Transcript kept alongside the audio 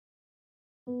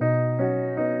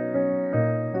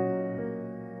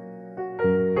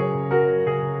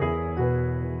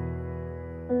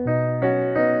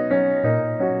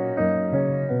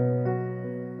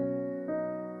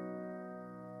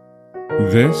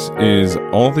This is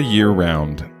All the Year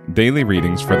Round, Daily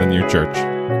Readings for the New Church.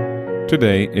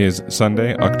 Today is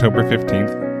Sunday, October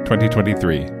 15th,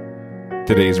 2023.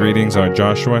 Today's readings are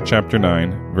Joshua chapter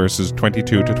 9, verses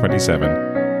 22 to 27,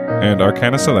 and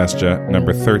Arcana Celestia,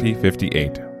 number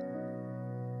 3058.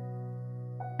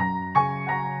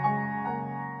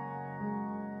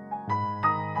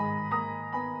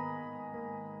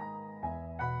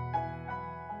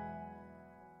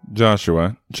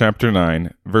 Joshua chapter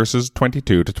 9, verses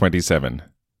 22 to 27.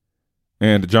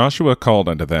 And Joshua called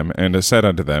unto them, and said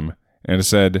unto them, and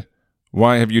said,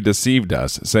 Why have you deceived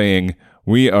us, saying,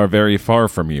 We are very far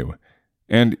from you,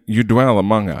 and you dwell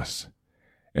among us?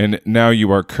 And now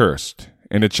you are cursed,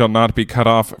 and it shall not be cut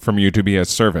off from you to be a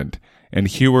servant, and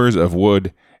hewers of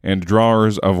wood, and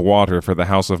drawers of water for the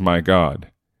house of my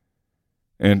God.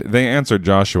 And they answered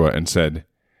Joshua, and said,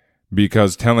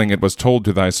 Because telling it was told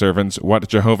to thy servants what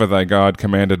Jehovah thy God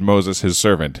commanded Moses his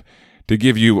servant, to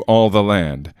give you all the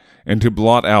land, and to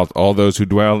blot out all those who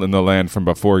dwell in the land from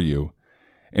before you.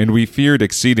 And we feared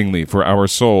exceedingly for our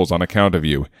souls on account of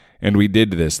you, and we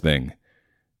did this thing.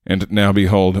 And now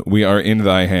behold, we are in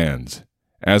thy hands.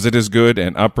 As it is good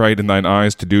and upright in thine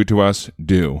eyes to do to us,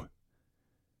 do.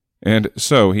 And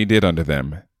so he did unto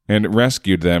them, and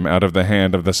rescued them out of the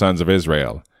hand of the sons of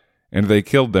Israel, and they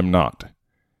killed them not.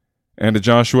 And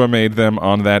Joshua made them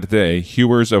on that day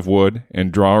hewers of wood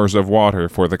and drawers of water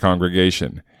for the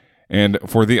congregation, and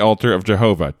for the altar of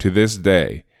Jehovah to this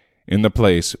day, in the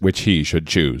place which he should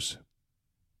choose.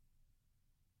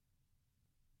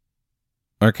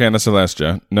 Arcana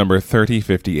Celestia, number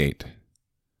 3058.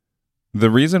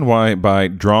 The reason why by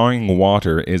drawing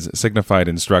water is signified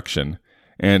instruction,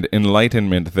 and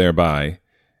enlightenment thereby,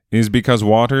 is because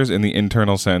waters in the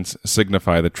internal sense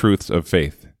signify the truths of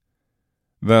faith.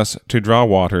 Thus, to draw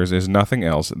waters is nothing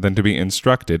else than to be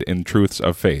instructed in truths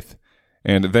of faith,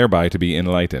 and thereby to be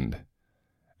enlightened.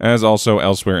 As also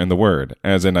elsewhere in the Word,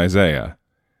 as in Isaiah,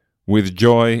 With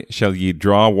joy shall ye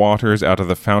draw waters out of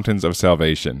the fountains of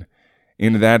salvation.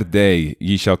 In that day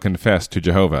ye shall confess to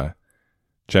Jehovah.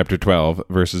 Chapter 12,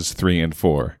 verses 3 and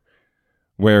 4,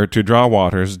 where to draw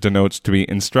waters denotes to be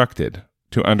instructed,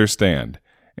 to understand,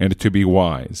 and to be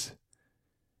wise.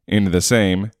 In the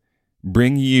same,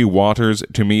 Bring ye waters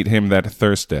to meet him that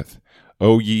thirsteth,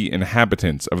 O ye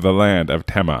inhabitants of the land of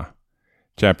Tema.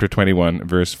 Chapter 21,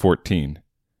 verse 14.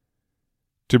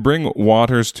 To bring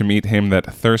waters to meet him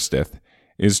that thirsteth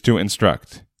is to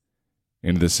instruct.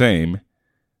 In the same,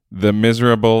 the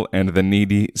miserable and the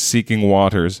needy seeking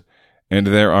waters, and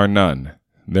there are none,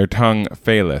 their tongue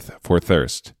faileth for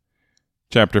thirst.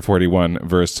 Chapter 41,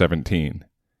 verse 17.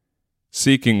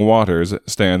 Seeking waters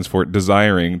stands for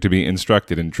desiring to be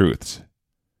instructed in truths.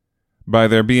 By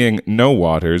there being no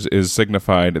waters is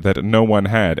signified that no one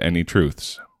had any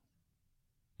truths.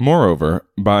 Moreover,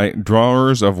 by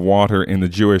drawers of water in the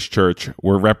Jewish church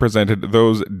were represented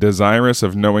those desirous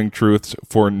of knowing truths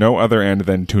for no other end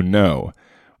than to know,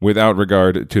 without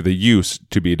regard to the use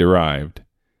to be derived.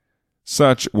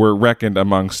 Such were reckoned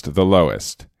amongst the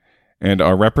lowest, and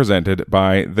are represented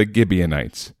by the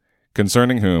Gibeonites,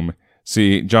 concerning whom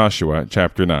see Joshua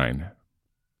chapter 9.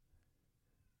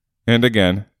 And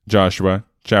again, Joshua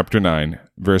chapter 9,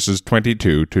 verses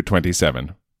 22 to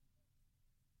 27.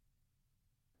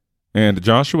 And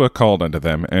Joshua called unto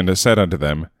them, and said unto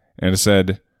them, and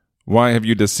said, Why have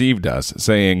you deceived us,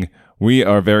 saying, We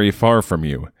are very far from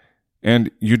you,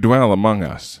 and you dwell among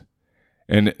us?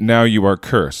 And now you are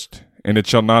cursed, and it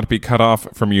shall not be cut off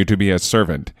from you to be a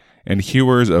servant, and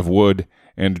hewers of wood,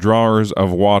 and drawers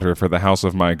of water for the house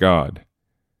of my God.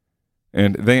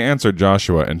 And they answered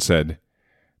Joshua, and said,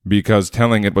 Because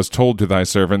telling it was told to thy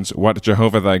servants what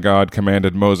Jehovah thy God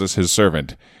commanded Moses his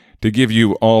servant, to give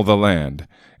you all the land,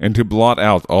 and to blot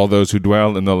out all those who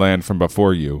dwell in the land from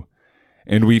before you.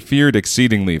 And we feared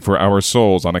exceedingly for our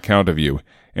souls on account of you,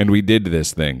 and we did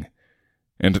this thing.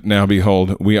 And now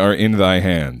behold, we are in thy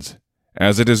hands.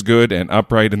 As it is good and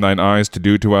upright in thine eyes to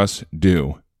do to us,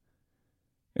 do.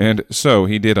 And so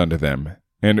he did unto them,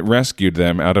 and rescued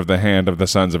them out of the hand of the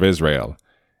sons of Israel,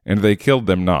 and they killed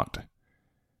them not.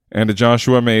 And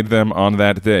Joshua made them on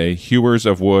that day hewers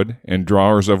of wood and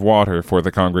drawers of water for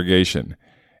the congregation,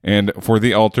 and for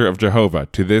the altar of Jehovah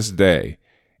to this day,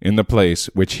 in the place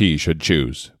which he should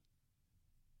choose.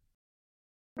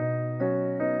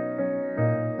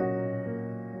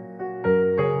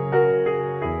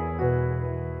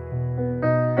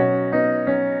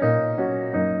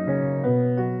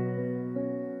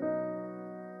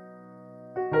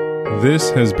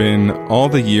 This has been All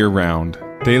the Year Round,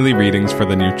 Daily Readings for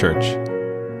the New Church.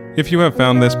 If you have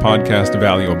found this podcast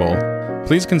valuable,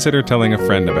 please consider telling a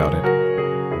friend about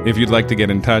it. If you'd like to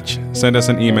get in touch, send us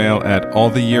an email at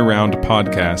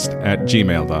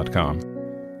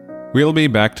alltheyearroundpodcast@gmail.com. We'll be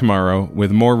back tomorrow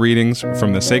with more readings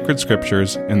from the sacred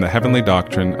scriptures and the heavenly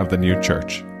doctrine of the new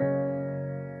church.